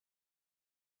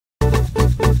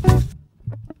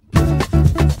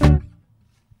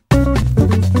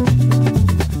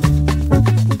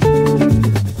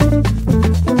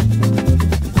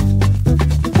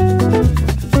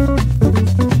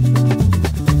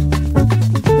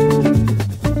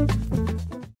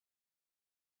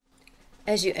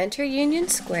As you enter Union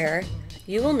Square,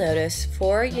 you will notice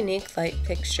 4 unique light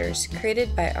fixtures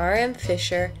created by R.M.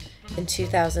 Fisher in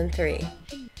 2003.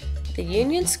 The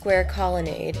Union Square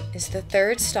Colonnade is the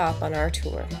 3rd stop on our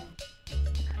tour.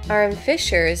 R.M.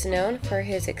 Fisher is known for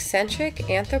his eccentric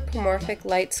anthropomorphic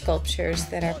light sculptures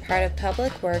that are part of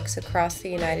public works across the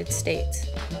United States.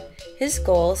 His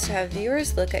goal is to have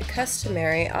viewers look at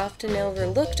customary, often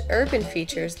overlooked urban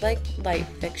features like light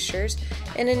fixtures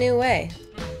in a new way.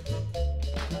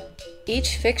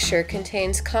 Each fixture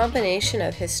contains a combination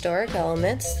of historic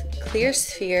elements, clear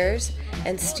spheres,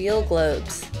 and steel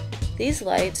globes. These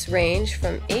lights range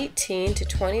from 18 to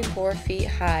 24 feet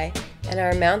high and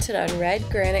are mounted on red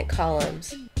granite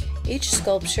columns. Each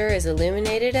sculpture is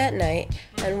illuminated at night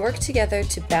and work together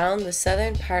to bound the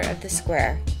southern part of the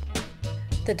square.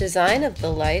 The design of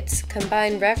the lights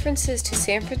combine references to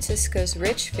San Francisco's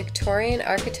rich Victorian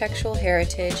architectural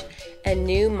heritage and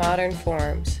new modern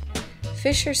forms.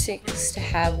 Fisher seeks to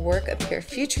have work appear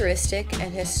futuristic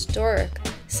and historic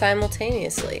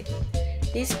simultaneously.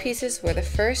 These pieces were the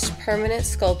first permanent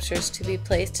sculptures to be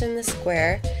placed in the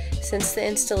square since the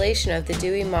installation of the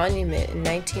Dewey Monument in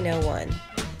 1901.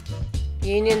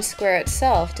 Union Square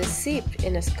itself is steeped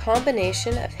in a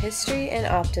combination of history and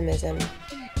optimism.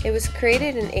 It was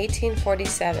created in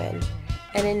 1847,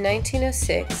 and in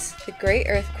 1906, the Great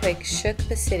Earthquake shook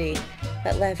the city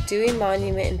but left Dewey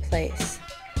Monument in place.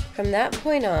 From that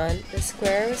point on, the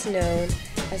square was known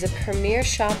as a premier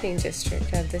shopping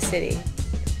district of the city.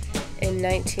 In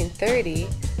 1930,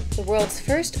 the world's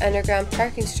first underground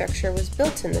parking structure was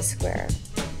built in the square.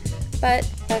 But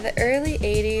by the early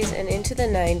 80s and into the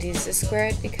 90s, the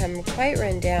square had become quite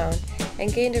run down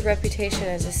and gained a reputation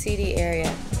as a seedy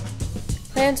area.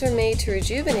 Plans were made to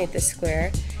rejuvenate the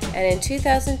square, and in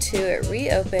 2002 it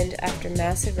reopened after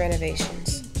massive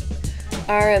renovations.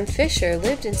 R.M. Fisher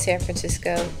lived in San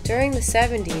Francisco during the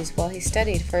 70s while he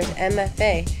studied for his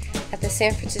MFA at the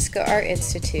San Francisco Art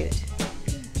Institute.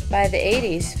 By the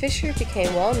 80s, Fisher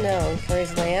became well known for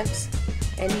his lamps,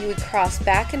 and he would cross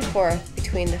back and forth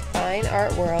between the fine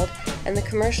art world and the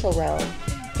commercial realm,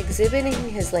 exhibiting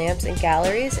his lamps in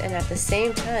galleries and at the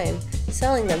same time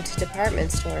selling them to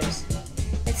department stores.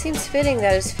 It seems fitting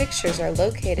that his fixtures are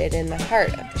located in the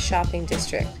heart of the shopping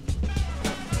district.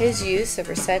 His use of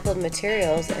recycled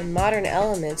materials and modern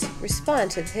elements respond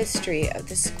to the history of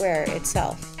the square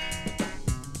itself.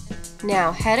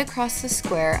 Now head across the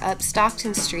square up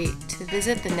Stockton Street to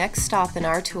visit the next stop in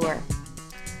our tour.